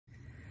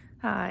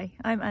Hi,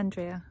 I'm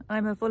Andrea.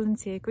 I'm a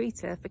volunteer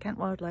greeter for Kent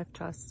Wildlife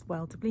Trust's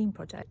Wilder Blean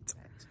project.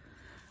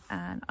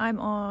 And I'm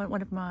on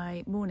one of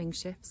my morning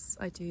shifts.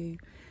 I do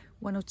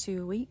 1 or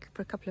 2 a week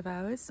for a couple of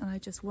hours, and I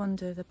just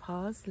wander the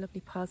paths, the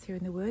lovely paths here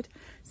in the wood,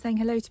 saying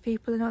hello to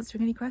people and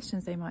answering any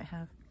questions they might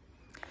have.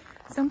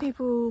 Some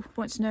people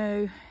want to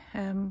know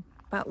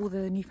about all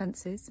the new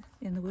fences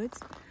in the woods.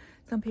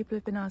 Some people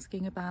have been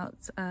asking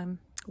about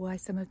why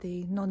some of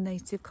the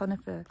non-native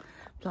conifer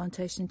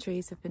plantation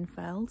trees have been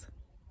felled.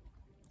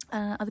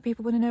 Other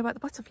people want to know about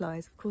the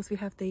butterflies. Of course, we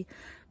have the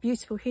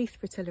beautiful heath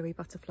fritillary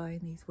butterfly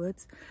in these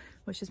woods,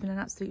 which has been an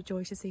absolute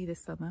joy to see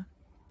this summer.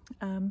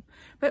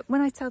 But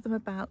when I tell them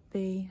about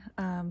the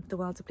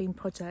Wilder Blean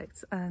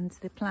project and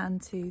the plan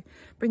to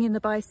bring in the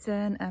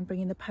bison and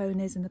bring in the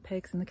ponies and the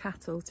pigs and the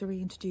cattle to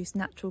reintroduce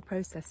natural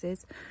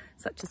processes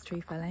such as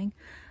tree felling,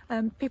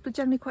 people are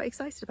generally quite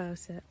excited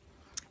about it.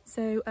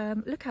 So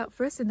look out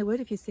for us in the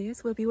wood if you see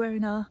us. We'll be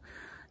wearing our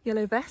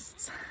yellow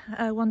vests,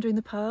 wandering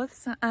the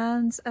paths,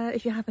 and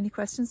if you have any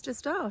questions,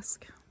 just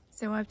ask.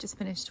 So I've just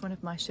finished one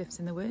of my shifts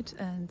in the wood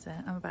and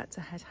I'm about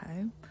to head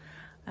home.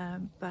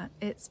 But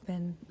it's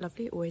been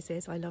lovely, it always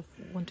is. I love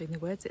wandering the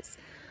woods. It's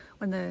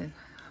one of the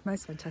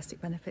most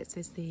fantastic benefits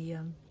is the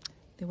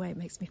way it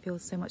makes me feel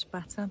so much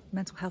better.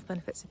 Mental health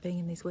benefits of being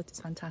in these woods is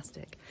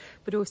fantastic,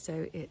 but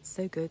also it's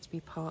so good to be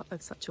part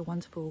of such a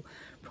wonderful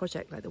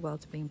project like the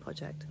Wilder Blean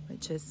project,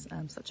 which is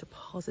such a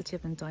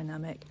positive and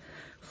dynamic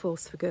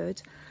force for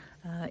good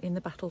in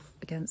the battle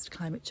against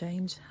climate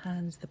change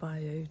and the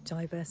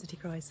biodiversity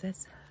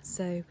crisis.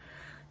 So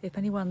if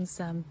anyone's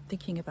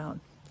thinking about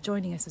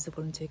joining us as a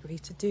volunteer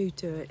greeter,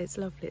 do it. It's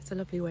lovely. It's a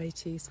lovely way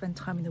to spend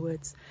time in the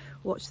woods,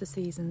 watch the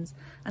seasons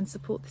and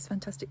support this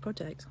fantastic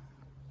project.